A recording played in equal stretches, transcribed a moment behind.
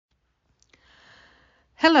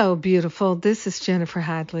Hello, beautiful. This is Jennifer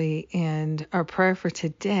Hadley, and our prayer for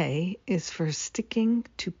today is for sticking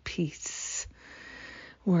to peace.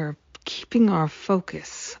 We're keeping our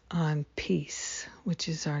focus on peace, which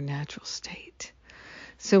is our natural state.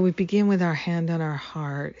 So we begin with our hand on our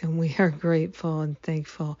heart, and we are grateful and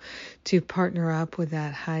thankful to partner up with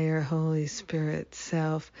that higher Holy Spirit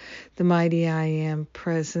self. The mighty I Am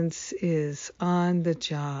presence is on the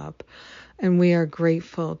job, and we are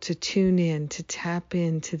grateful to tune in, to tap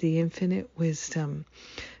into the infinite wisdom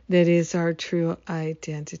that is our true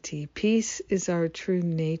identity. Peace is our true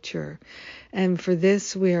nature. And for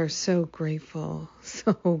this, we are so grateful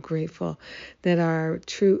that our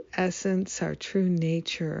true essence, our true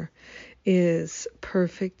nature is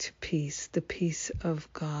perfect peace, the peace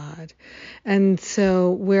of God. And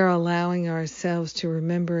so we're allowing ourselves to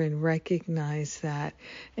remember and recognize that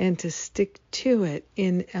and to stick to it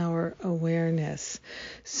in our awareness.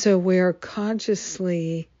 So we're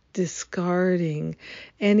consciously discarding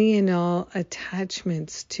any and all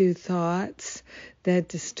attachments to thoughts that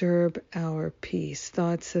disturb our peace,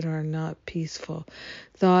 thoughts that are not peaceful,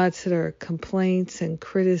 thoughts that are complaints and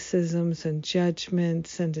criticisms and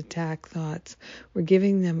judgments and attack thoughts. We're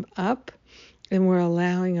giving them up, and we're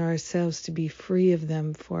allowing ourselves to be free of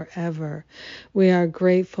them forever. We are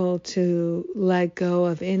grateful to let go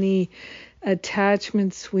of any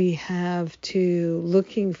attachments we have to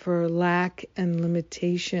looking for lack and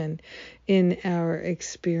limitation in our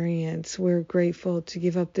experience. We're grateful to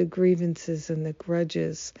give up the grievances and the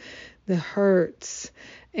grudges, the hurts,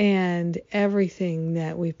 and everything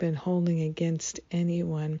that we've been holding against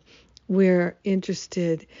anyone. We're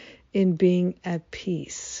interested in being at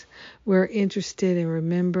peace. We're interested in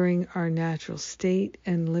remembering our natural state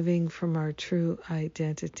and living from our true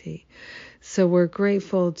identity. So we're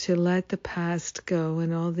grateful to let the past go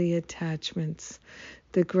and all the attachments,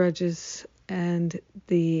 the grudges and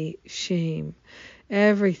the shame,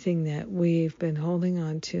 everything that we've been holding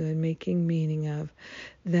on to and making meaning of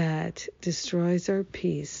that destroys our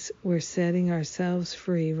peace. We're setting ourselves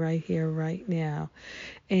free right here, right now.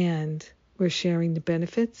 And we're sharing the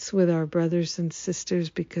benefits with our brothers and sisters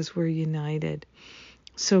because we're united.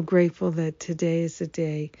 So grateful that today is the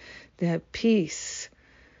day that peace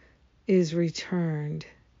is returned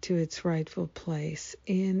to its rightful place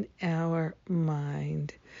in our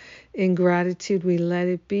mind. In gratitude, we let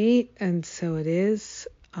it be, and so it is.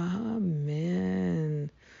 Amen.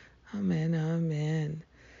 Amen, amen.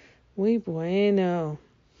 Muy bueno.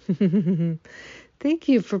 Thank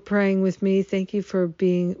you for praying with me. Thank you for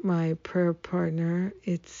being my prayer partner.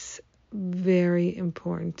 It's very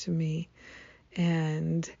important to me,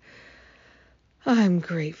 and I'm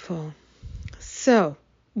grateful. So,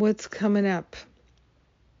 what's coming up?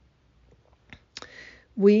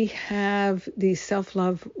 We have the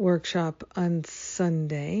self-love workshop on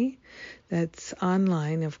Sunday. That's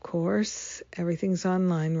online, of course. Everything's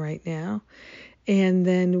online right now. And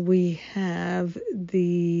then we have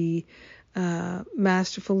the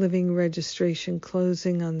Masterful Living registration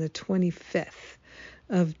closing on the 25th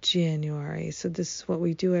of January. So this is what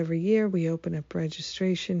we do every year. We open up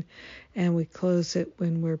registration and we close it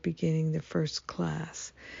when we're beginning the first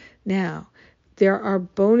class. Now, there are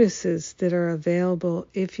bonuses that are available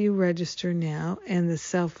if you register now, and the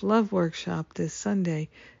self-love workshop this Sunday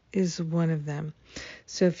is one of them.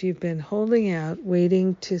 So if you've been holding out,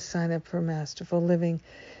 waiting to sign up for Masterful Living,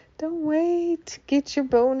 don't wait. Get your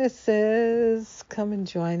bonuses. Come and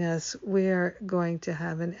join us. We're going to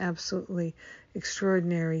have an absolutely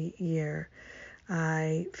extraordinary year.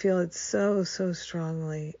 I feel it so, so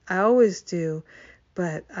strongly. I always do,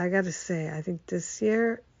 but I got to say, I think this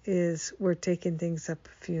year we're taking things up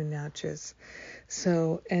a few notches.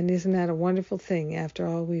 So, and isn't that a wonderful thing after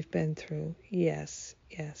all we've been through? Yes,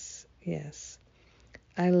 yes, yes.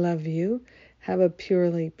 I love you. Have a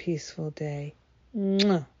purely peaceful day.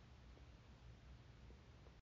 Mwah.